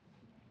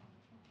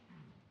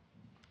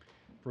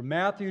From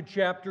Matthew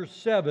chapter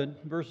 7,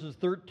 verses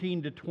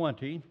 13 to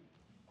 20.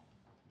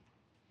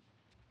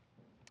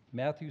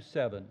 Matthew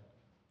 7.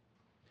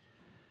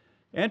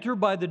 Enter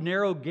by the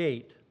narrow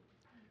gate,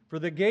 for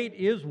the gate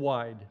is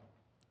wide,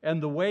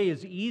 and the way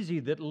is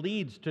easy that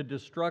leads to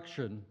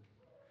destruction.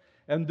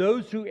 And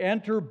those who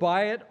enter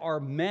by it are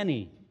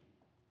many.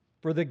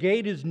 For the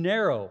gate is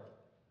narrow,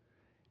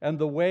 and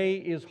the way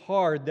is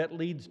hard that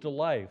leads to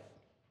life.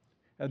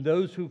 And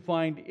those who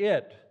find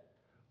it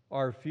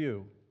are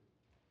few.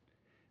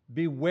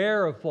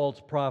 Beware of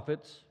false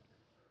prophets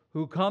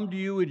who come to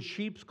you in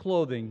sheep's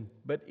clothing,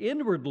 but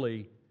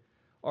inwardly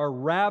are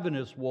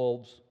ravenous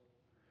wolves.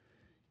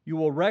 You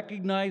will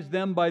recognize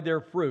them by their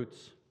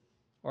fruits.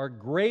 Are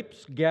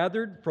grapes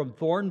gathered from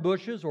thorn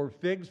bushes or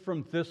figs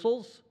from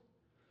thistles?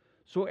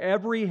 So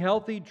every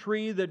healthy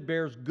tree that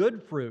bears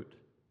good fruit,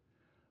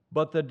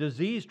 but the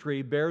diseased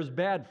tree bears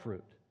bad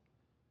fruit.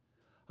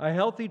 A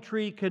healthy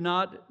tree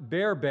cannot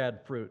bear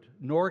bad fruit,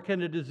 nor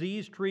can a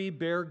diseased tree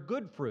bear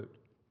good fruit.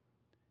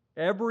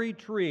 Every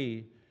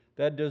tree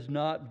that does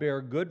not bear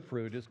good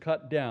fruit is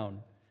cut down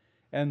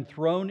and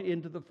thrown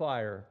into the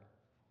fire.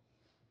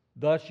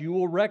 Thus you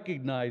will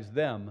recognize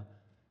them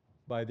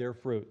by their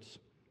fruits.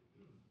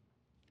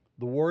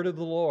 The word of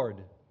the Lord.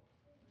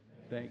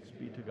 Thanks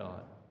be to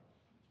God.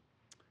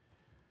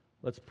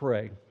 Let's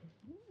pray.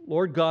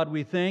 Lord God,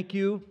 we thank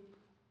you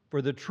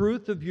for the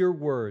truth of your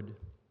word.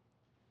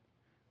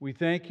 We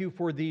thank you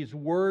for these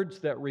words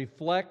that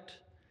reflect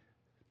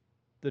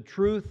the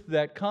truth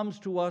that comes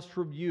to us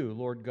from you,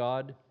 Lord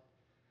God.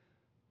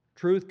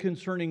 Truth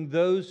concerning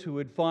those who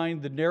would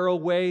find the narrow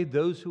way,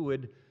 those who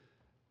would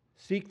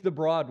seek the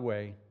broad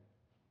way.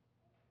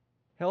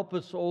 Help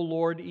us, O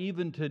Lord,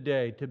 even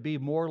today to be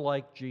more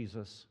like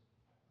Jesus.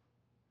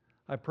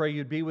 I pray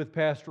you'd be with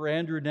Pastor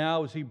Andrew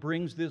now as he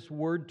brings this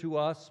word to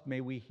us.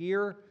 May we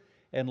hear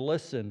and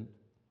listen.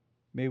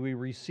 May we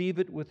receive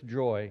it with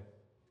joy.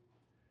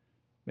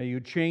 May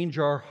you change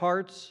our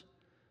hearts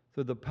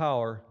through the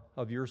power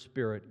of your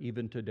Spirit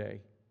even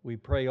today. We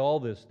pray all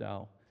this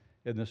now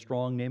in the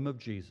strong name of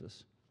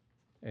Jesus.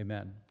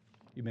 Amen.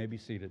 You may be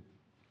seated.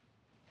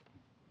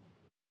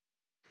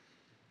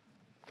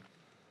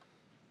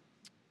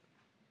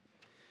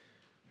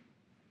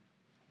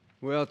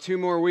 Well, 2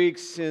 more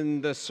weeks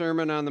in the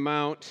Sermon on the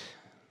Mount.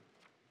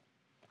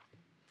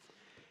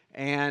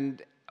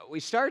 And we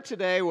start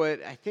today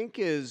what I think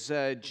is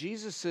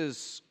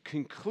Jesus'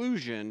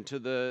 conclusion to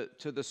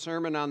the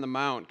Sermon on the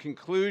Mount.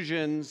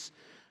 Conclusions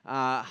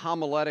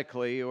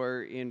homiletically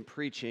or in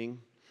preaching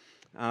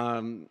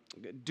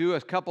do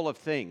a couple of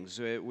things.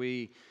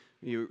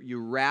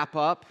 You wrap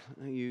up,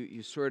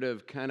 you sort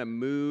of kind of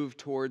move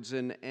towards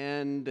an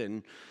end,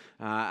 and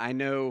I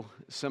know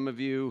some of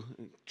you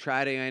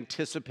try to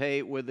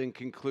anticipate within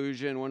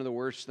conclusion. One of the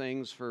worst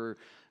things for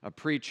a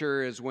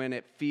preacher is when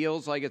it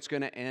feels like it's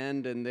going to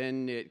end and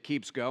then it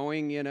keeps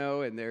going,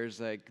 and there's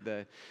like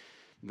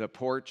the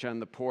porch on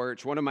the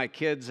porch. One of my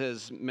kids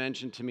has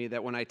mentioned to me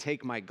that when I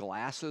take my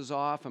glasses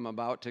off, I'm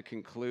about to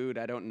conclude.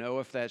 I don't know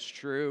if that's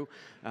true,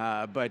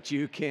 but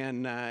you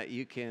can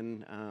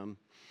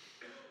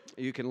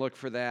look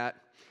for that.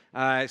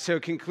 So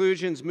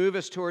conclusions move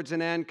us towards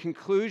an end.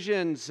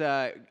 Conclusions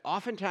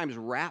oftentimes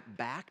wrap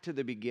back to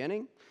the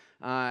beginning,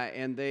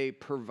 and they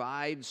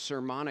provide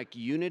sermonic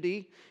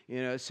unity.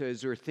 So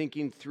as we're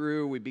thinking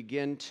through, we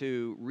begin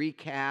to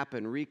recap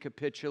and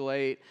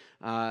recapitulate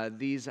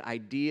these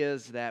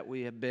ideas that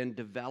we have been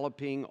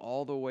developing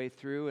all the way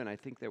through, and I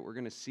think that we're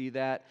going to see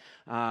that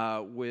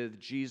with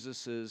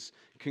Jesus's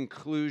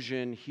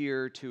conclusion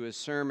here to his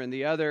sermon.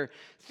 The other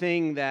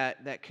thing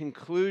that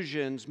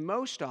conclusions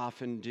most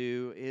often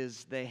do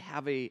is they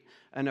have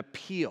an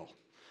appeal.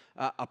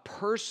 A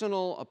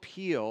personal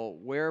appeal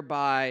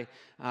whereby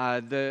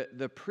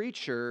the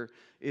preacher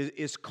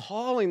is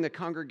calling the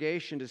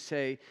congregation to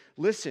say,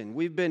 listen,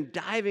 we've been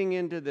diving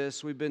into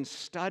this, we've been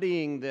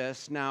studying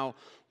this, now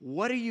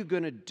what are you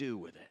going to do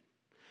with it?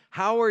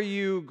 How are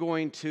you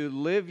going to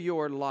live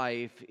your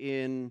life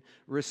in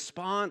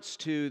response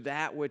to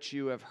that which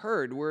you have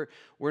heard?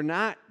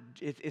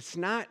 It's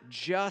not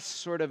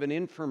just sort of an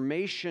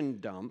information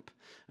dump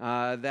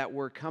that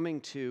we're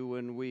coming to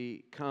when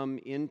we come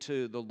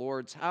into the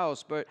Lord's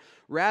house, but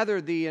rather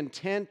the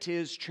intent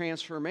is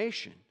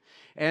transformation.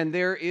 And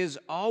there is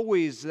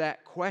always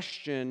that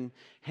question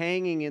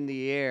hanging in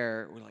the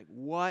air. We're like,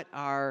 what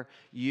are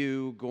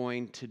you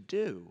going to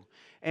do?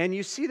 And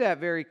you see that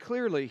very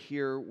clearly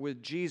here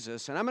with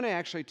Jesus. And I'm going to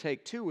actually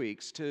take 2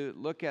 weeks to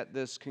look at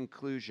this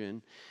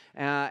conclusion.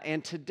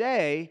 And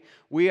today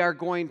we are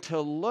going to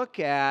look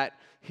at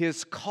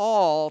his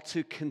call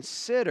to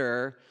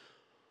consider,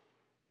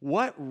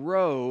 what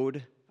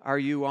road are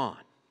you on?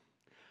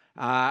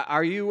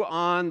 Are you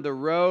on the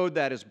road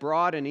that is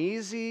broad and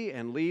easy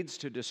and leads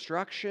to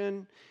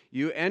destruction?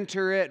 You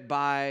enter it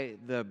by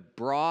the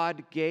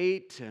broad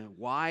gate,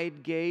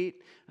 wide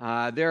gate.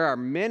 There are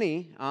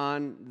many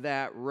on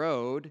that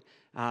road,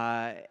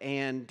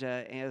 and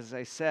as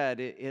I said,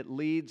 it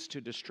leads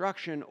to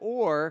destruction.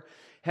 Or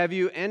Have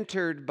you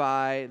entered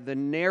by the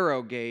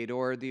narrow gate,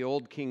 or the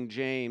Old King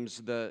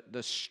James, the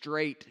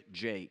straight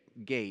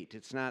gate?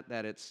 It's not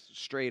that it's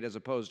straight as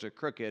opposed to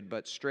crooked,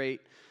 but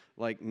straight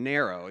like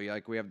narrow.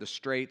 Like we have the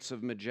Straits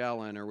of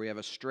Magellan, or we have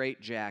a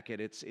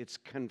straitjacket. It's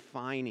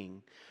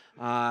confining.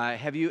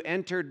 Have you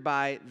entered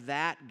by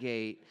that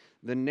gate,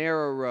 the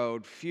narrow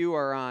road? Few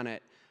are on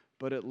it,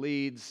 but it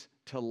leads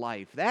to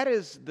life. That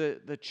is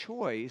the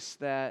choice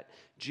that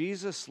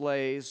Jesus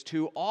lays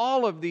to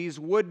all of these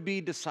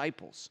would-be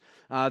disciples,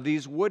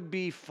 these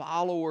would-be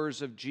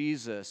followers of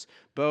Jesus,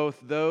 both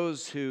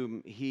those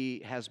whom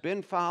he has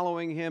been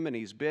following him and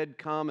he's bid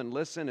come and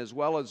listen, as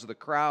well as the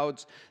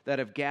crowds that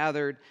have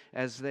gathered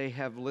as they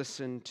have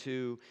listened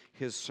to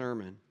his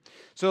sermon.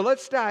 So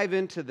let's dive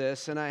into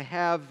this, and I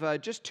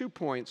have just 2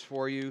 points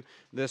for you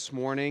this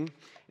morning,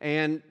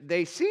 and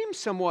they seem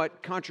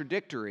somewhat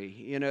contradictory.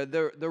 You know,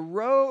 the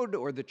road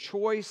or the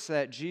choice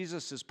that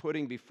Jesus is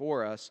putting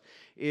before us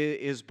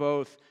is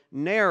both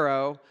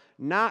narrow,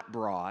 not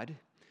broad,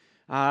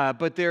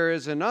 but there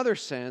is another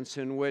sense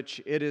in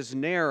which it is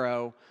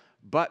narrow,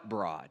 but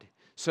broad.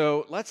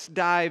 So let's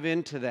dive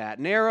into that.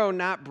 Narrow,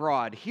 not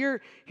broad.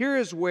 Here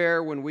is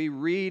where, when we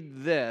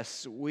read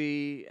this,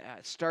 we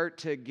start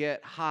to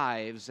get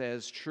hives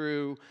as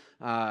true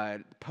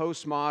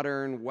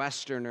postmodern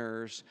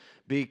Westerners,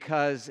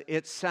 because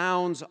it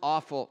sounds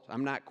awful.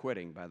 I'm not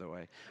quitting, by the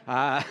way.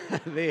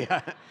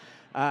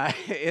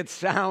 It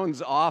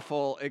sounds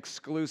awful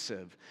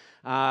exclusive.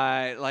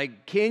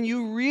 Like, can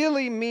you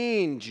really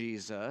mean,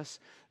 Jesus,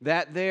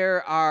 that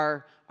there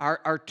are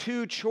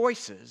 2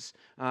 choices?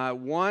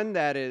 One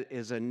that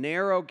is a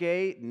narrow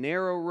gate,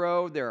 narrow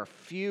road, there are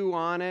few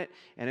on it,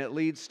 and it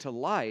leads to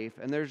life.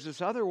 And there's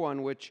this other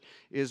one which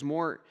is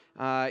more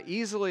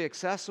easily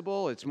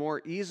accessible, it's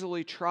more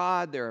easily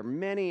trod, there are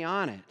many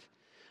on it,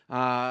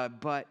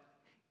 but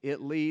it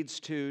leads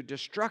to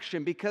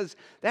destruction, because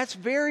that's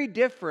very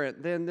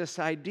different than this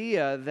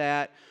idea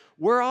that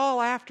we're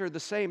all after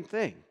the same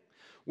thing.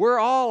 We're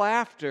all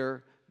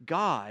after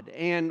God,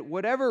 and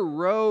whatever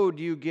road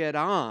you get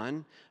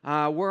on,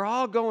 we're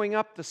all going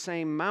up the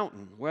same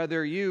mountain.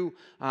 Whether you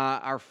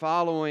are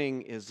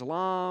following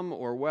Islam,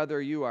 or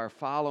whether you are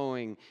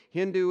following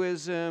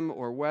Hinduism,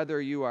 or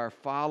whether you are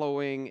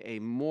following a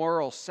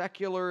moral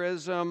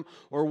secularism,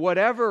 or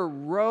whatever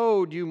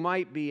road you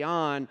might be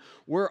on,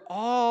 we're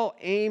all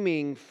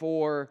aiming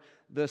for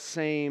the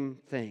same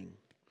thing.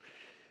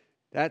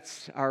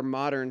 That's our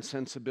modern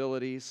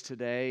sensibilities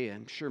today.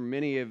 I'm sure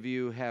many of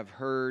you have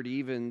heard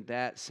even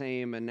that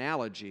same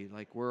analogy,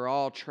 like we're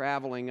all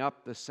traveling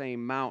up the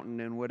same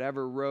mountain, and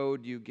whatever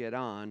road you get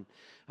on,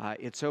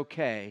 it's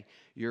okay.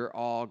 You're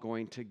all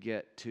going to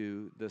get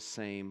to the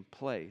same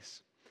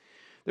place.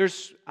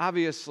 There's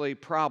obviously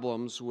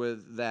problems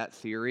with that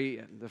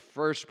theory. The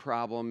first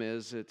problem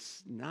is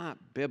it's not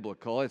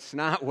biblical. It's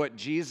not what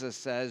Jesus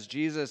says.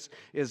 Jesus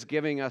is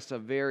giving us a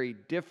very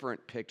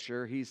different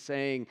picture. He's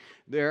saying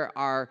there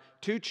are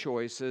 2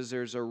 choices.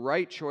 There's a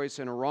right choice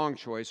and a wrong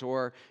choice,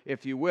 or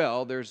if you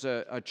will, there's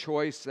a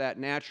choice that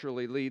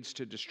naturally leads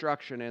to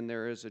destruction, and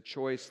there is a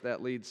choice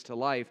that leads to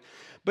life.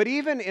 But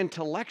even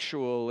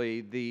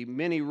intellectually, the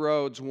many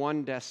roads,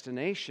 one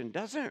destination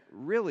doesn't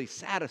really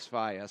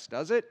satisfy us,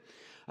 does it?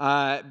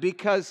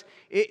 Because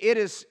it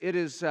is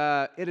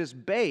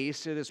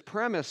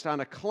premised on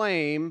a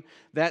claim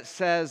that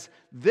says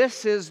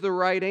this is the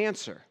right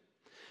answer.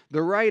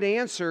 The right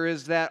answer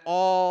is that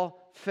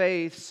all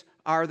faiths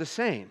are the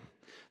same.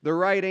 The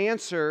right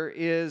answer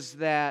is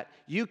that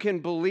you can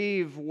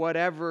believe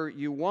whatever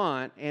you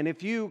want, and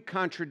if you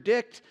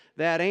contradict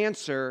that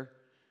answer,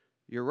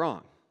 you're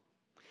wrong.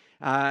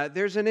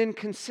 There's an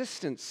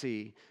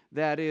inconsistency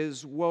that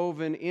is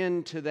woven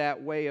into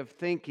that way of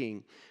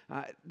thinking.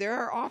 There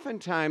are often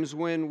times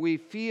when we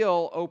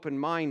feel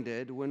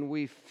open-minded, when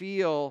we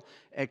feel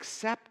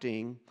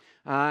accepting,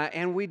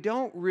 and we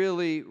don't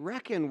really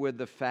reckon with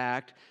the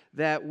fact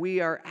that we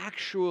are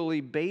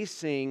actually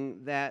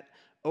basing that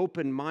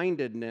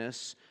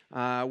open-mindedness,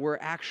 we're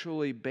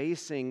actually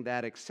basing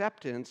that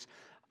acceptance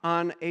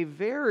on a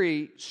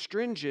very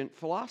stringent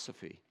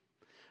philosophy.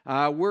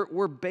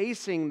 We're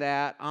basing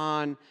that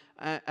on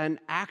an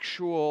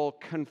actual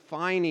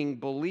confining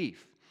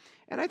belief.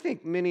 And I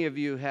think many of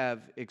you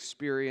have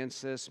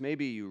experienced this.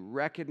 Maybe you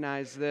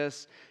recognize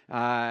this,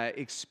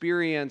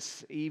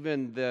 experience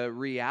even the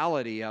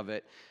reality of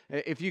it.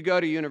 If you go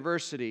to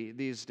university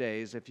these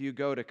days, if you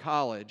go to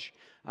college,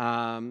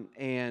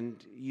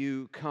 and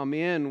you come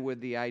in with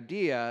the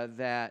idea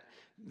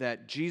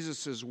that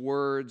Jesus'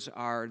 words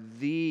are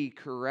the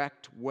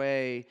correct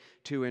way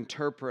to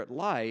interpret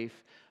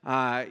life,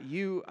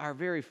 you are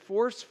very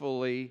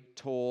forcefully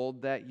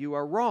told that you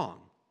are wrong.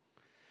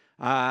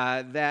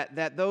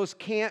 That those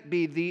can't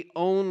be the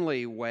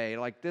only way.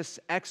 Like, this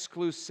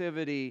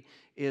exclusivity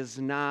is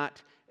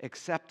not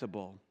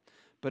acceptable.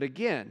 But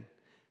again,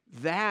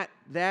 that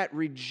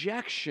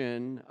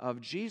rejection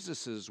of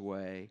Jesus'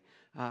 way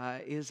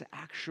is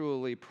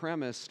actually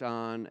premised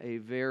on a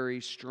very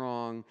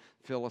strong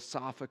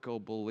philosophical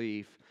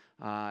belief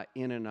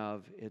in and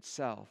of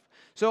itself.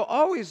 So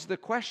always the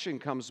question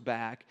comes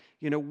back,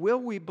 will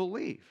we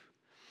believe?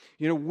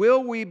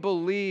 Will we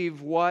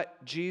believe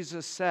what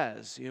Jesus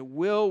says?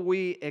 Will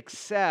we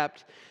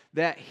accept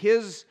that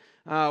His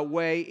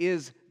way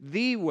is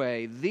the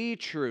way, the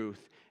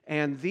truth,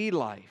 and the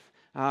life?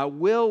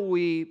 Will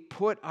we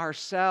put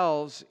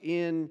ourselves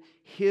in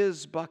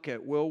His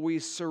bucket? Will we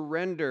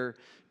surrender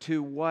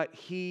to what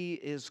He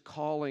is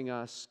calling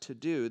us to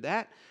do?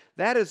 That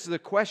is the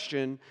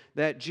question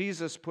that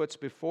Jesus puts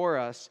before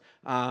us.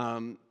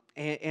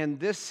 And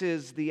this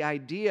is the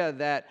idea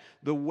that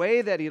the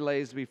way that He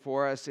lays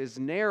before us is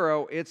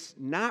narrow, it's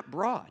not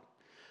broad.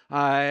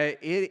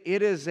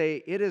 It is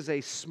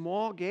a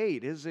small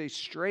gate, it is a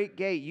straight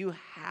gate. You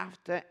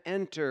have to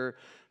enter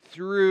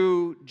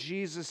through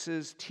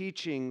Jesus'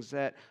 teachings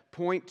that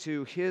point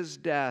to His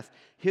death,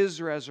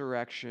 His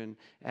resurrection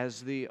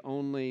as the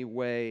only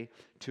way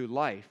to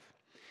life.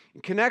 In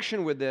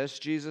connection with this,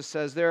 Jesus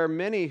says there are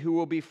many who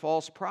will be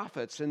false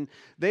prophets, and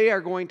they are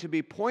going to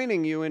be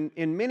pointing you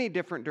in many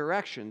different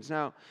directions.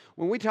 Now,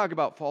 when we talk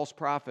about false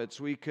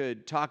prophets, we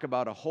could talk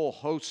about a whole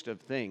host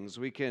of things.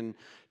 We can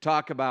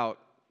talk about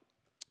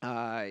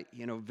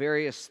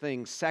various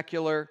things,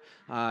 secular,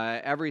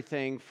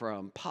 everything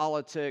from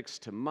politics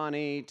to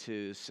money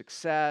to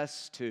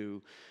success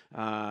to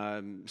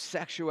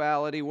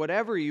sexuality,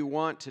 whatever you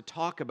want to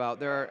talk about.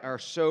 There are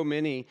so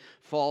many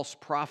false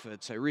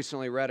prophets. I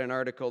recently read an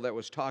article that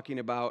was talking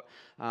about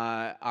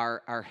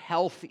our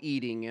health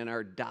eating and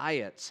our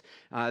diets.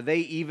 They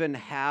even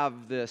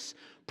have this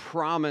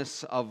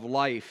promise of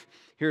life.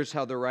 Here's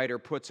how the writer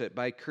puts it.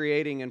 By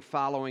creating and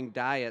following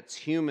diets,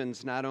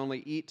 humans not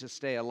only eat to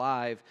stay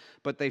alive,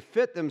 but they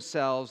fit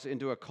themselves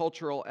into a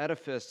cultural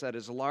edifice that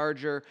is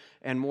larger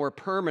and more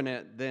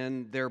permanent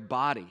than their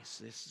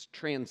bodies. This is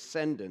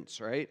transcendence,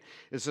 right?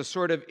 It's a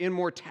sort of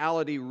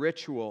immortality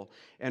ritual,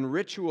 and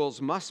rituals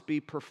must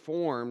be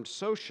performed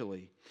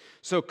socially.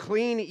 So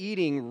clean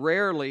eating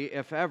rarely,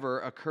 if ever,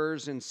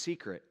 occurs in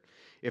secret.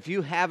 If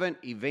you haven't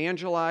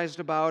evangelized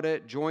about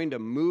it, joined a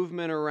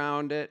movement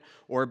around it,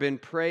 or been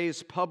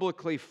praised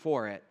publicly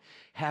for it,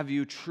 have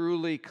you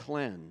truly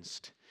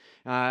cleansed?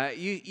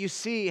 You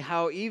see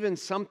how even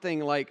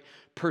something like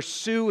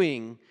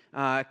pursuing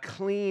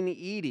clean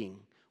eating,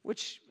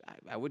 which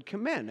I would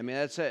commend. I mean,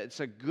 it's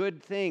a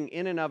good thing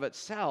in and of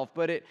itself,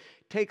 but it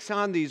takes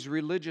on these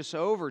religious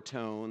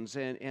overtones,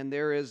 and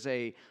there is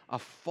a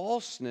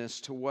falseness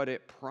to what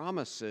it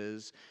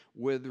promises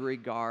with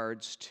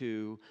regards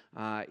to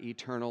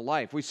eternal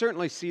life. We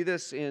certainly see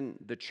this in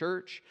the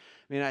church.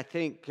 I mean, I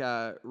think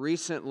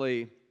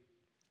recently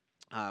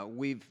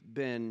we've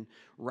been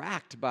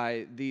racked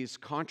by these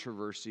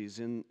controversies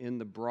in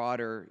the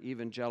broader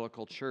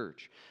evangelical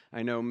church.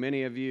 I know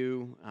many of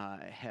you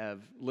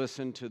have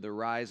listened to the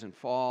rise and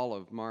fall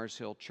of Mars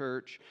Hill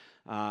Church.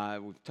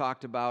 We've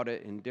talked about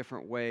it in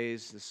different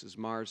ways. This is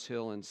Mars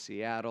Hill in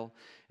Seattle.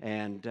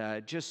 And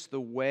just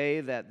the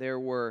way that there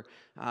were,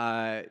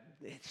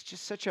 it's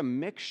just such a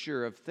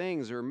mixture of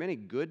things. There were many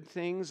good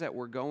things that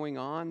were going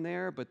on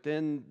there, but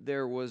then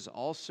there was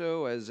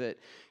also, as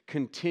it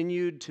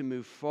continued to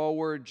move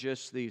forward,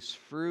 just these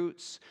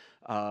fruits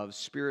of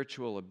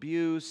spiritual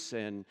abuse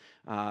and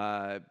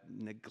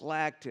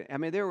neglect. I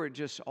mean, there were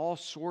just all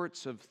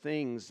sorts of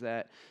things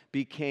that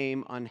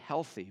became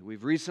unhealthy.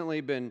 We've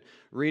recently been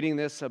reading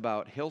this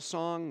about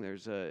Hillsong.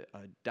 There's a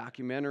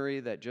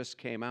documentary that just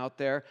came out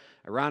there.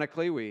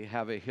 Ironically, we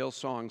have a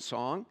Hillsong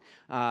song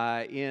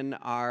in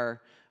our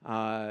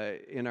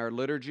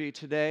liturgy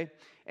today,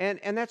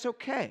 and that's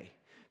okay.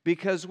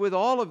 Because with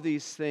all of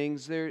these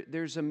things,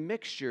 there's a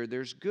mixture.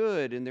 There's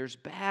good and there's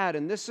bad.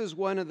 And this is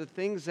one of the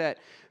things that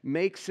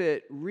makes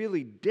it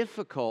really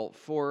difficult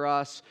for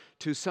us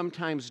to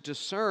sometimes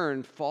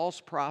discern false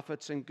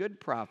prophets and good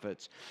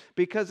prophets.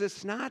 Because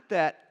it's not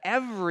that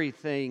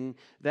everything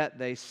that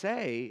they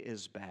say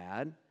is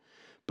bad,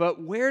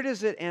 but where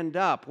does it end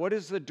up? What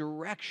is the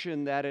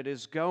direction that it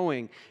is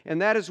going?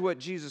 And that is what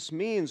Jesus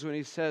means when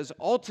He says,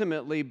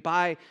 ultimately,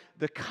 by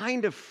the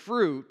kind of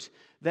fruit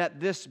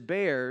that this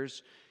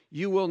bears,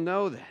 you will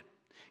know that.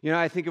 You know,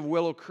 I think of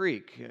Willow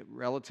Creek,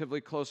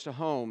 relatively close to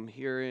home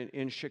here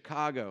in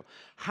Chicago.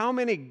 How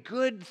many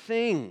good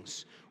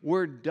things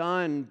were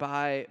done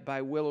by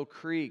Willow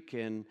Creek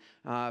and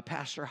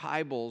Pastor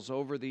Hybels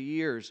over the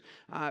years?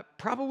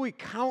 Probably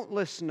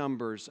countless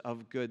numbers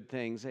of good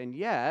things. And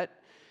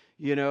yet,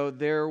 you know,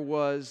 there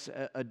was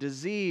a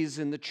disease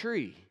in the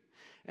tree.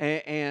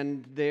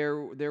 And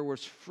there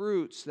was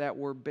fruits that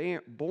were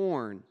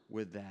born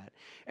with that.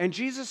 And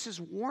Jesus is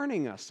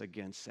warning us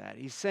against that.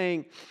 He's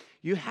saying,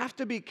 you have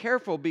to be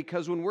careful,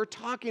 because when we're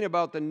talking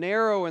about the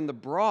narrow and the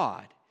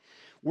broad,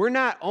 we're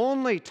not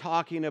only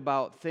talking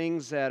about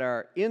things that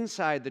are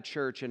inside the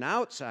church and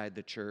outside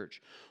the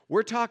church,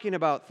 we're talking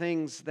about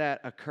things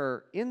that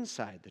occur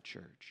inside the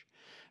church.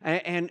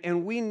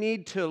 And we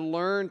need to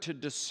learn to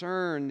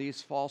discern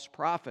these false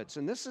prophets.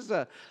 And this is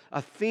a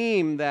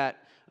theme that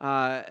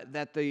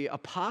that the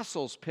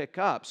apostles pick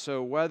up.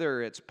 So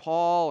whether it's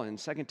Paul in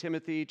 2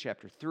 Timothy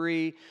chapter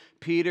 3,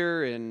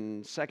 Peter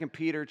in 2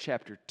 Peter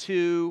chapter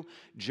 2,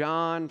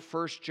 John,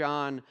 1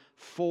 John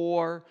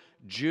 4,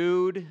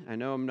 Jude. I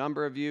know a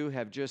number of you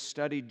have just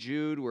studied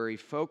Jude, where he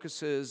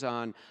focuses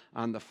on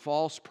the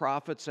false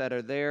prophets that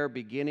are there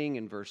beginning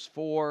in verse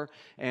 4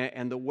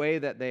 and the way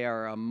that they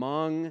are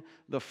among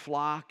the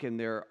flock and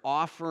they're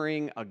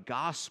offering a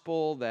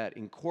gospel that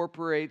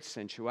incorporates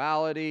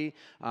sensuality,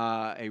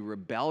 a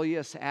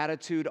rebellious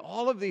attitude.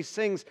 All of these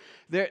things,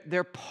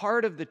 they're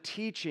part of the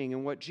teaching.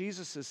 And what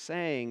Jesus is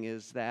saying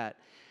is that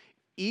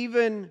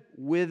even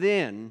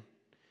within,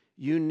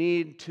 you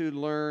need to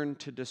learn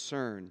to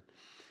discern.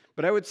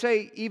 But I would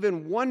say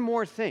even one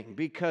more thing,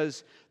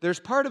 because there's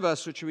part of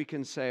us which we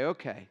can say,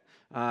 okay,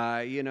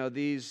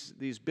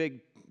 these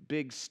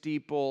big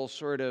steeple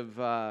sort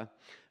of,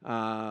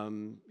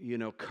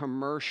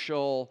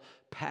 commercial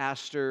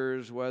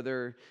pastors,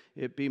 whether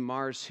it be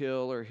Mars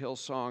Hill or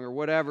Hillsong or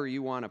whatever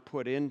you want to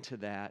put into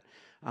that,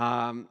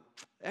 that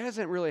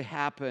doesn't really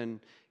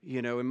happen,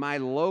 in my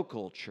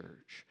local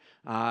church.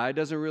 It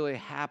doesn't really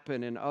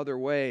happen in other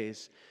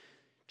ways.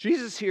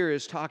 Jesus here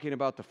is talking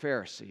about the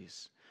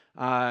Pharisees.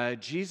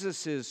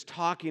 Jesus is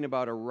talking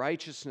about a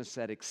righteousness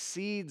that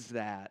exceeds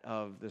that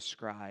of the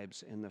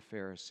scribes and the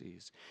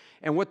Pharisees.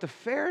 And what the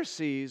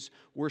Pharisees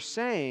were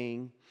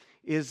saying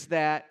is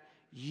that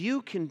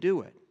you can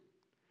do it.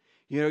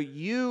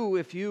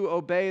 If you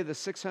obey the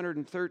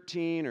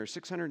 613 or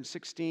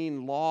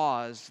 616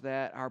 laws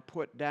that are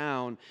put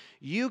down,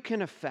 you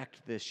can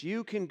affect this.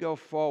 You can go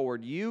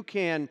forward. You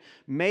can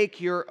make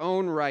your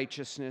own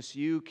righteousness.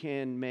 You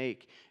can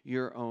make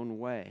your own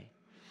way.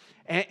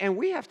 And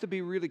we have to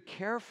be really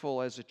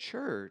careful as a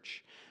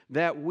church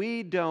that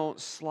we don't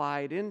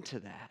slide into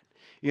that.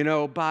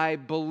 By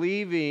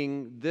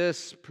believing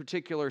this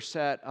particular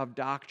set of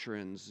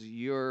doctrines,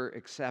 you're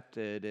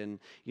accepted. And,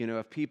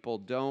 if people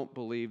don't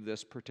believe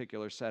this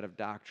particular set of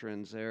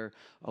doctrines, they're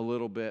a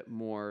little bit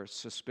more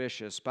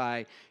suspicious.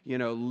 By,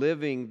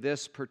 living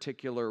this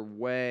particular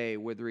way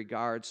with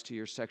regards to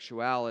your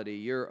sexuality,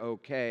 you're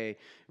okay.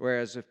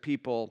 Whereas if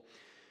people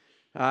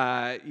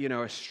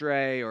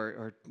astray,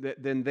 or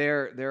then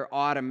they're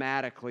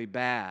automatically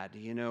bad.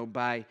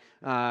 By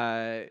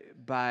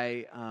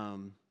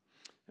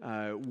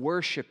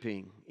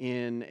worshiping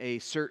in a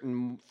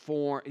certain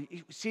form.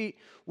 See,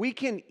 we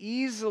can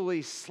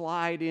easily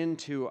slide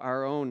into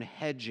our own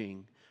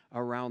hedging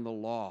around the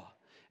law,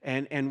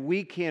 and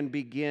we can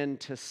begin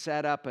to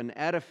set up an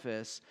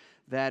edifice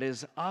that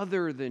is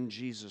other than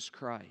Jesus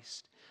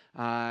Christ.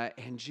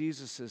 And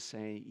Jesus is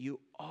saying, you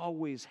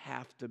always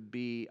have to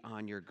be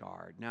on your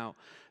guard. Now,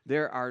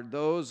 there are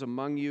those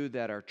among you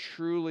that are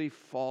truly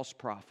false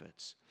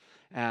prophets,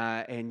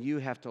 and you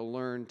have to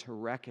learn to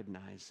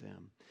recognize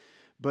them.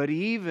 But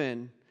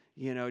even,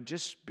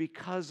 just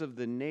because of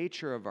the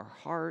nature of our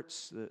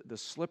hearts, the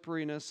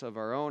slipperiness of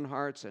our own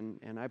hearts,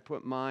 and I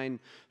put mine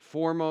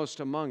foremost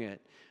among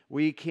it,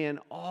 we can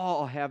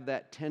all have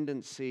that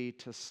tendency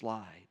to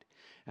slide.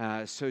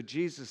 So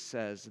Jesus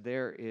says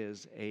there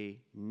is a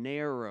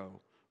narrow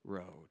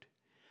road.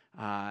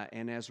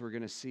 And as we're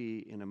going to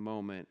see in a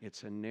moment,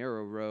 it's a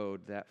narrow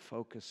road that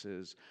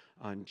focuses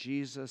on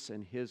Jesus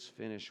and his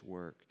finished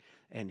work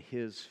and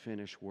his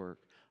finished work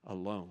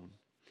alone.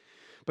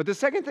 But the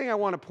second thing I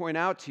want to point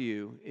out to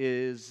you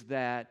is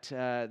that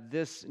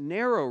this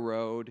narrow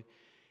road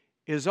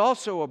is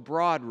also a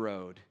broad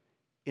road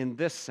in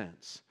this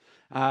sense.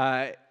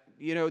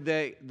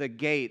 The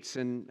gates,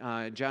 and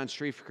John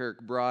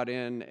Streefkerk brought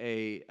in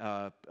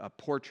a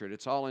portrait.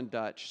 It's all in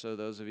Dutch, so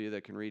those of you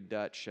that can read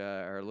Dutch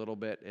are a little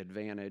bit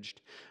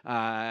advantaged.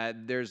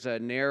 There's a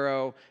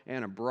narrow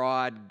and a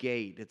broad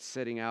gate. It's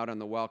sitting out on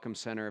the Welcome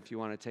Center if you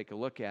want to take a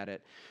look at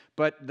it.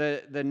 But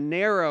the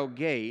narrow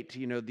gate,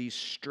 these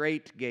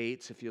straight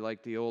gates, if you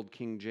like the old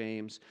King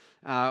James,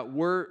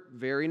 were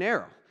very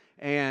narrow.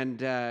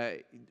 And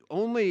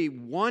only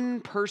one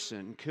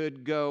person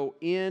could go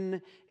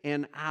in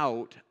and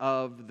out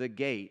of the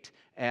gate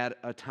at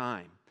a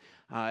time.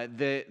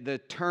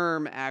 The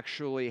term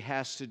actually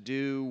has to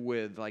do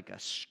with like a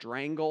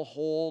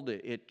stranglehold.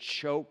 It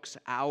chokes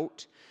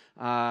out.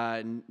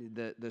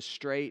 The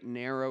straight,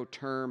 narrow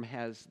term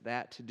has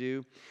that to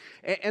do.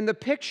 And the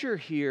picture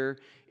here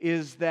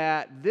is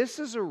that this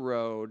is a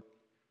road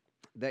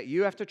that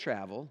you have to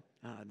travel,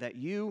 that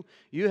you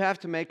have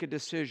to make a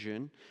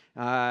decision.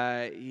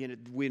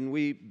 When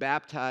we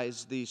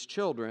baptize these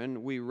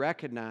children, we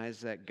recognize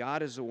that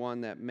God is the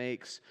one that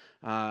makes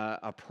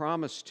a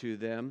promise to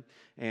them,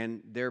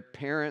 and their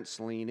parents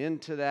lean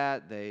into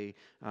that. They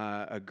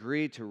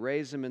agree to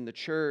raise them in the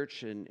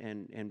church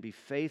and be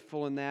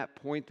faithful in that,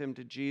 point them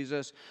to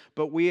Jesus.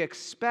 But we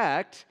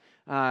expect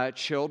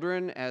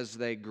children as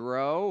they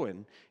grow,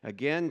 and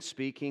again,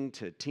 speaking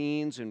to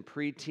teens and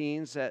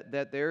preteens,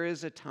 that there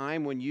is a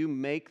time when you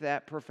make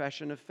that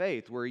profession of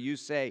faith, where you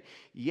say,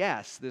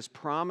 yes, this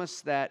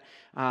promise that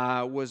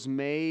was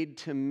made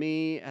to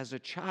me as a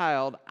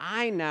child,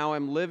 I now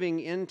am living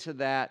into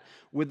that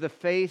with the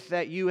faith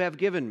that you have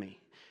given me.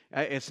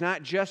 It's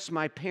not just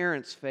my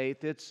parents'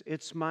 faith,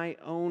 it's my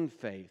own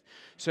faith.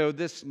 So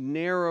this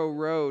narrow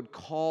road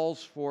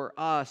calls for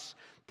us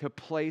to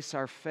place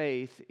our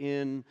faith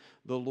in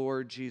the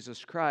Lord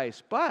Jesus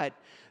Christ. But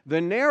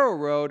the narrow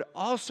road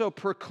also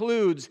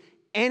precludes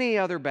any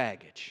other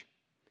baggage.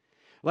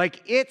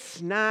 Like,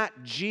 it's not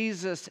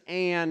Jesus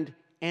and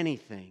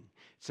anything.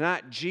 It's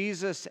not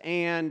Jesus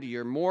and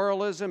your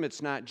moralism.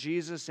 It's not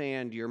Jesus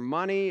and your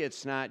money.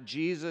 It's not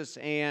Jesus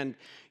and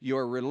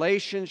your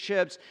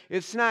relationships.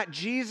 It's not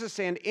Jesus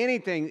and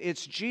anything.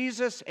 It's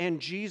Jesus and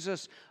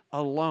Jesus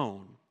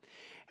alone.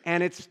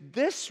 And it's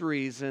this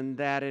reason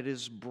that it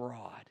is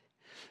broad,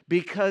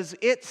 because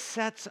it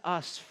sets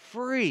us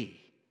free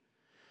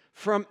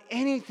from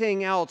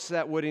anything else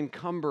that would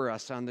encumber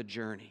us on the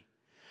journey.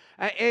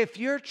 If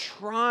you're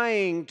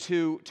trying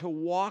to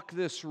walk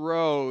this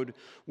road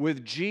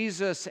with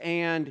Jesus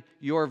and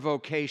your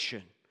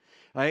vocation,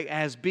 like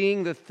as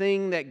being the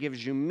thing that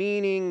gives you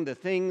meaning, the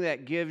thing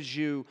that gives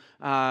you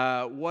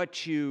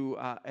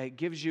it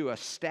gives you a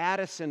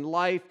status in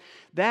life,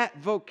 that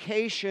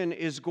vocation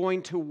is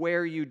going to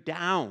wear you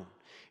down.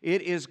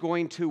 It is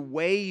going to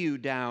weigh you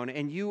down,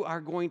 and you are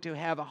going to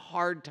have a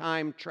hard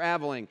time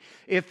traveling.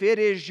 If it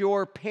is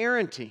your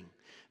parenting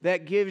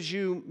that gives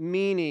you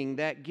meaning,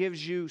 that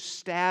gives you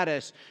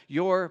status,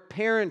 your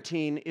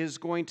parenting is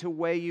going to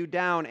weigh you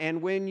down.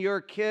 And when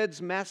your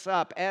kids mess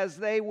up, as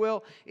they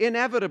will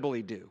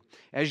inevitably do,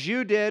 as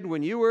you did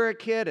when you were a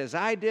kid, as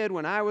I did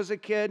when I was a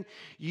kid,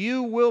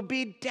 you will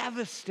be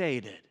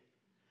devastated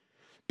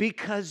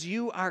because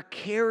you are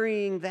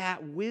carrying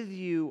that with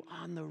you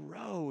on the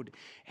road.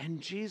 And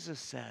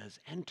Jesus says,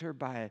 enter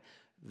by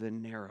the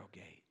narrow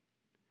gate,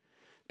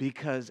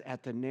 because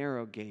at the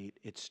narrow gate,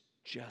 it's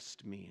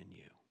just me and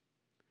you.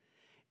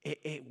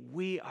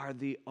 We are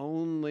the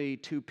only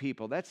two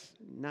people. That's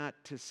not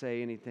to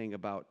say anything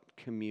about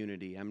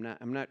community. I'm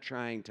not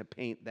trying to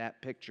paint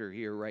that picture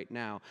here right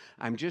now.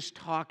 I'm just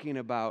talking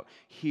about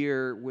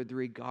here with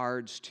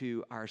regards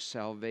to our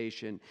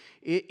salvation.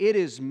 It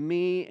is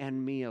me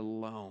and me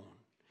alone.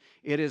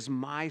 It is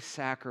my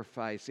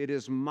sacrifice. It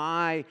is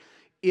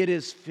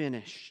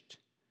finished.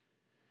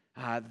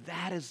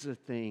 That is the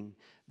thing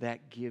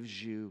that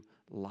gives you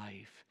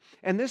life.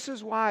 And this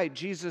is why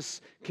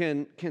Jesus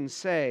can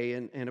say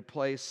in a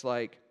place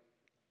like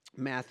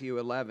Matthew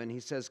 11, he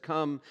says,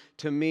 "Come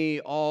to me,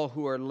 all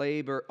who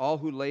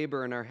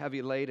labor and are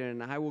heavy laden,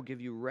 and I will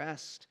give you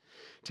rest.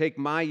 Take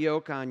my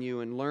yoke on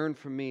you and learn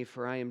from me,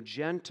 for I am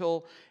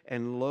gentle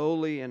and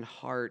lowly in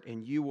heart,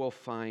 and you will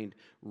find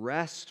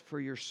rest for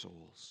your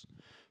souls.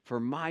 For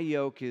my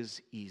yoke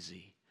is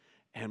easy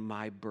and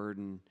my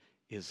burden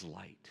is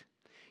light."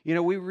 You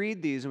know, we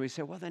read these and we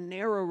say, well, the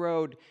narrow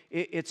road,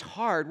 it's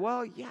hard.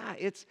 Well, yeah,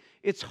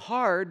 it's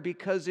hard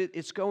because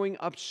it's going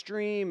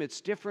upstream. It's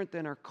different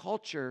than our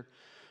culture.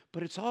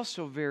 But it's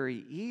also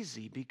very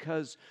easy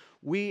because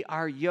we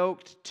are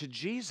yoked to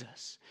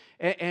Jesus.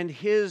 And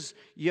his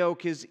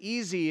yoke is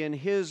easy and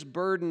his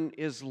burden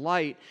is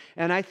light.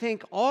 And I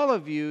think all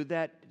of you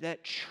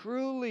that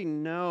truly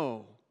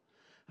know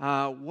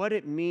what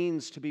it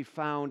means to be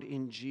found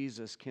in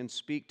Jesus can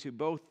speak to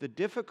both the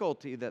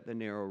difficulty that the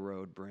narrow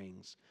road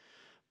brings,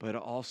 but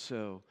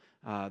also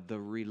the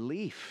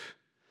relief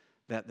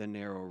that the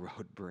narrow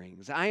road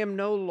brings. I am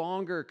no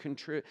longer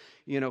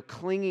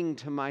clinging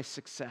to my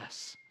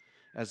success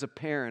as a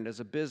parent, as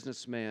a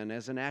businessman,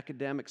 as an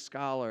academic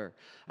scholar.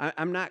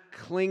 I'm not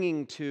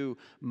clinging to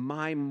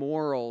my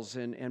morals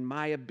and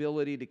my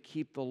ability to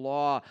keep the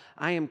law.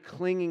 I am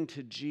clinging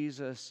to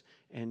Jesus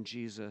and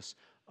Jesus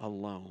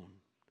alone.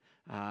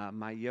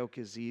 My yoke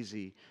is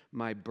easy,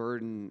 my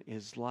burden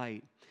is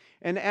light.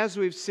 And as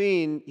we've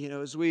seen,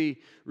 as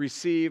we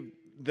receive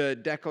the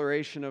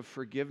declaration of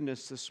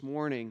forgiveness this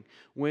morning,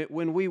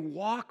 when we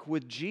walk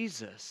with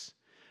Jesus,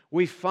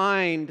 we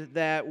find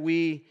that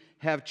we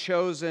have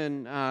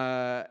chosen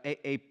the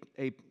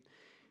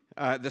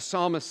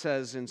psalmist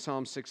says in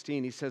Psalm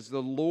 16, he says,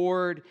 "The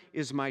Lord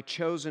is my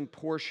chosen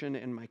portion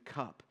and my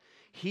cup.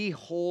 He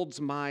holds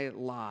my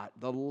lot.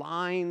 The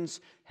lines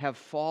have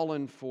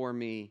fallen for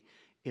me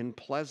in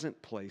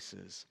pleasant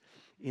places.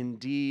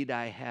 Indeed,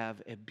 I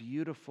have a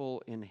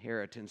beautiful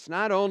inheritance."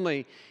 Not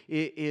only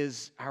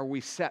are we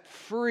set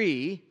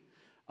free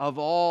of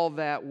all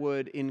that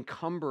would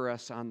encumber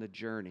us on the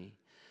journey,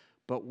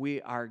 but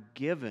we are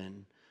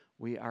given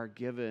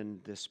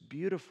this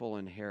beautiful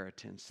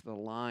inheritance. The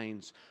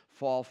lines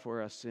fall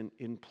for us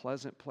in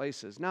pleasant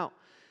places. Now,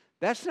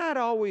 that's not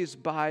always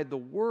by the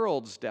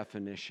world's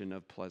definition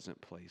of pleasant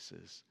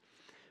places,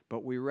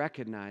 but we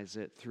recognize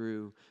it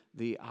through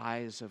the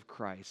eyes of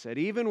Christ. That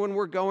even when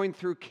we're going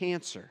through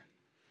cancer,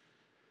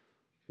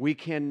 we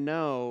can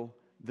know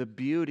the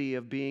beauty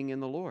of being in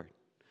the Lord.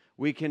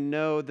 We can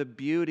know the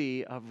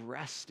beauty of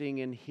resting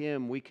in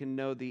Him. We can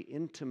know the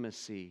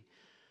intimacy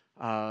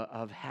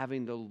of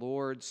having the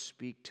Lord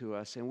speak to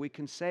us. And we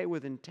can say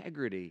with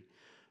integrity,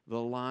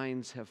 the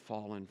lines have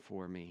fallen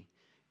for me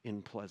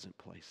in pleasant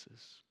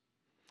places.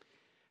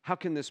 How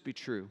can this be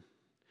true?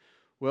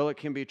 Well, it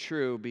can be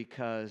true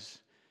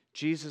because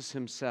Jesus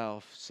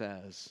himself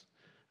says,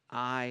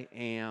 I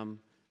am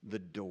the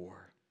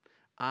door.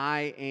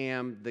 I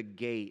am the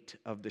gate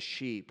of the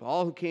sheep.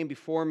 All who came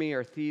before me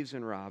are thieves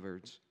and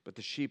robbers, but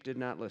the sheep did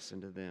not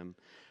listen to them.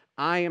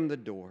 I am the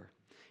door.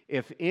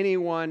 If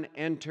anyone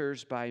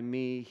enters by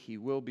me, he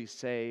will be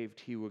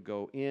saved. He will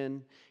go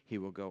in, he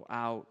will go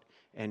out,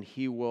 and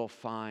he will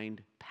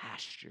find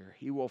pasture.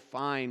 He will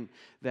find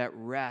that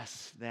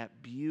rest,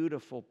 that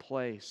beautiful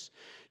place.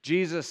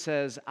 Jesus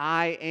says,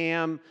 I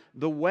am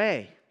the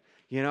way.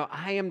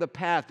 I am the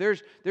path.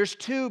 There's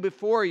two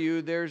before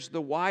you. There's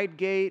the wide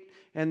gate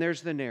and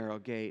there's the narrow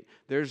gate.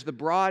 There's the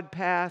broad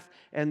path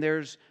and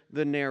there's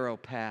the narrow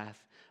path.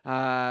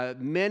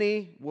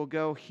 Many will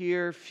go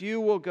here,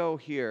 few will go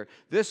here.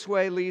 This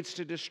way leads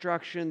to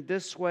destruction,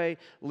 this way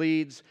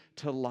leads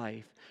to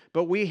life.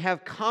 But we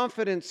have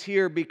confidence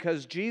here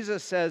because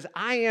Jesus says,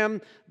 I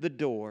am the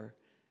door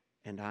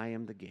and I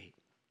am the gate.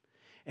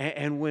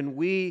 And when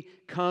we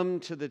come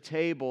to the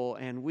table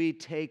and we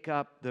take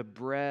up the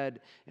bread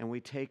and we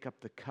take up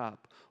the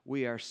cup,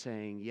 we are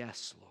saying,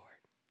 yes, Lord,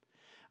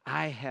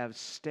 I have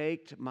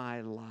staked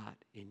my lot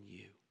in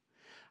you.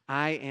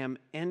 I am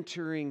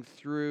entering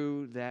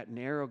through that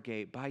narrow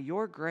gate by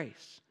your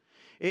grace.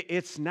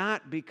 It's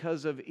not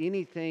because of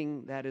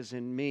anything that is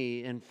in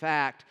me. In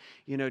fact,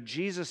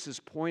 Jesus is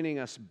pointing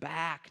us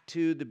back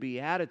to the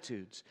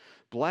Beatitudes.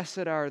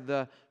 Blessed are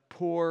the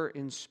poor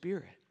in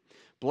spirit.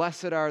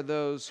 Blessed are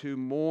those who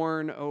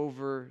mourn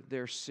over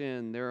their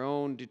sin, their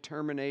own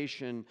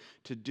determination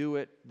to do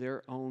it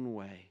their own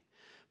way.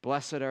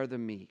 Blessed are the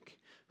meek,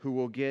 who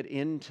will get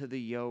into the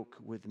yoke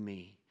with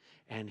me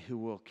and who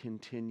will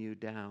continue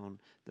down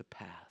the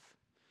path.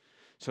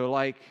 So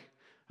like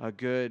a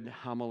good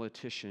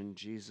homiletician,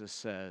 Jesus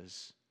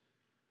says,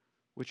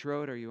 which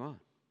road are you on?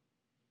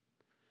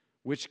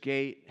 Which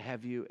gate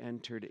have you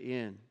entered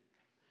in?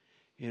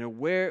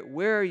 Where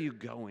are you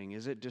going?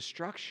 Is it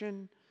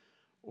destruction?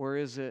 Or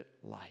is it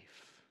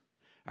life?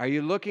 Are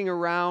you looking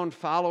around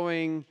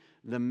following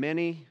the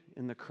many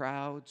in the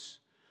crowds?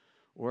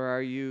 Or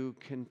are you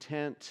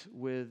content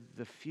with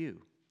the few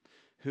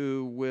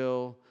who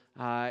will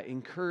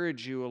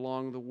encourage you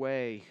along the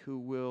way, who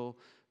will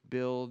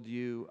build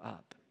you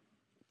up?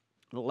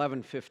 At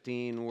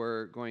 11:15,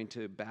 we're going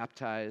to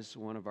baptize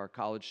one of our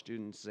college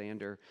students,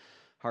 Xander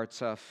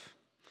Hartsuff.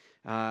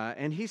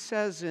 And he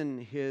says in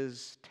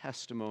his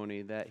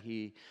testimony that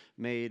he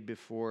made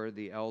before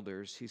the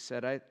elders, he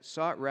said, I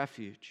sought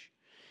refuge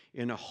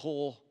in a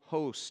whole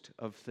host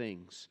of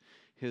things,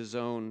 his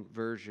own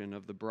version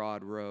of the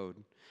broad road,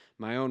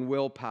 my own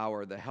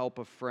willpower, the help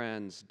of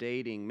friends,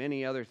 dating,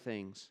 many other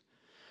things.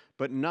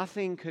 But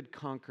nothing could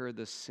conquer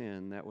the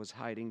sin that was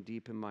hiding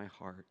deep in my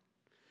heart.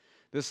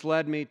 This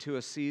led me to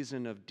a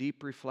season of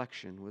deep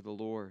reflection with the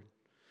Lord.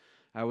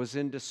 I was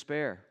in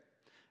despair.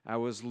 I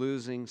was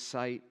losing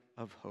sight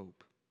of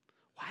hope.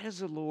 Why does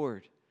the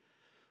Lord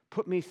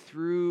put me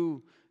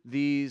through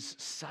these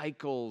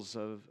cycles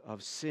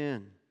of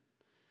sin?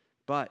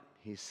 But,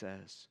 he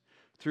says,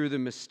 through the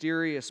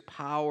mysterious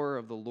power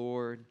of the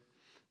Lord,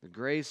 the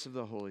grace of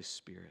the Holy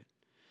Spirit,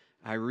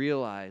 I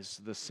realize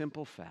the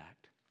simple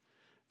fact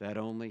that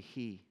only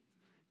He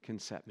can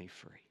set me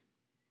free.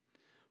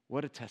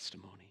 What a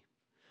testimony.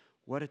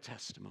 What a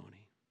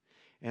testimony.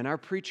 And our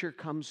preacher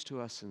comes to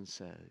us and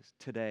says,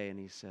 today, and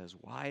he says,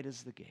 wide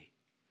is the gate,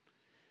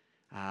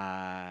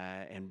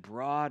 and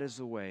broad is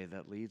the way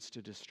that leads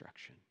to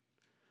destruction,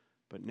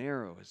 but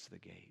narrow is the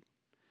gate,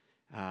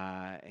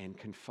 and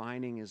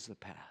confining is the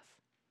path,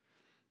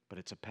 but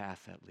it's a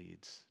path that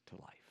leads to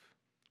life.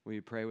 Will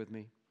you pray with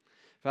me?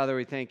 Father,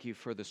 we thank you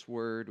for this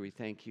word. We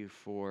thank you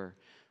for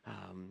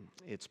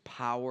its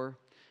power,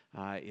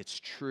 its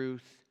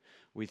truth.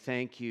 We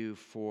thank you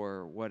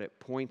for what it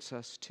points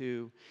us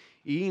to,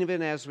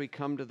 even as we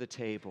come to the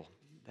table,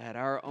 that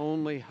our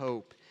only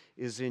hope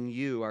is in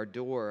you, our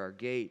door, our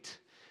gate.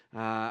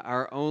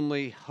 Our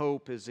only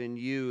hope is in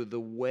you, the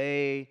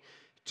way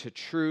to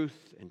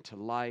truth and to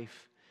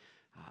life.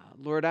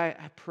 Lord,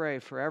 I pray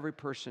for every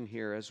person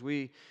here as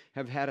we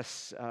have had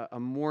a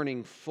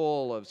morning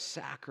full of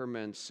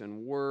sacraments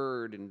and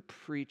word and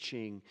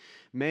preaching.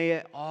 May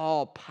it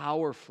all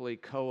powerfully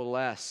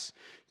coalesce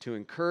to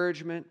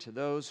encouragement to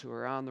those who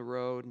are on the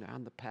road and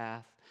on the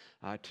path,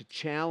 to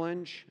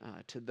challenge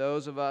to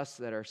those of us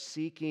that are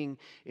seeking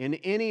in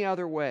any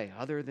other way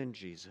other than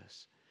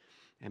Jesus.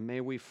 And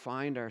may we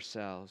find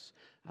ourselves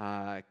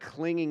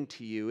clinging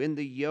to you, in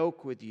the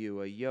yoke with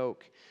you, a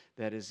yoke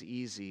that is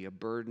easy, a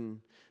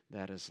burden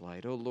that is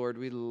light. Oh Lord,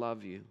 we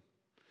love you.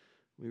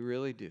 We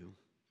really do.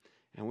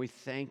 And we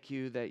thank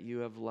you that you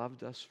have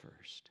loved us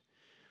first.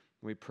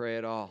 We pray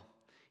it all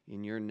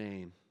in your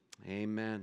name. Amen.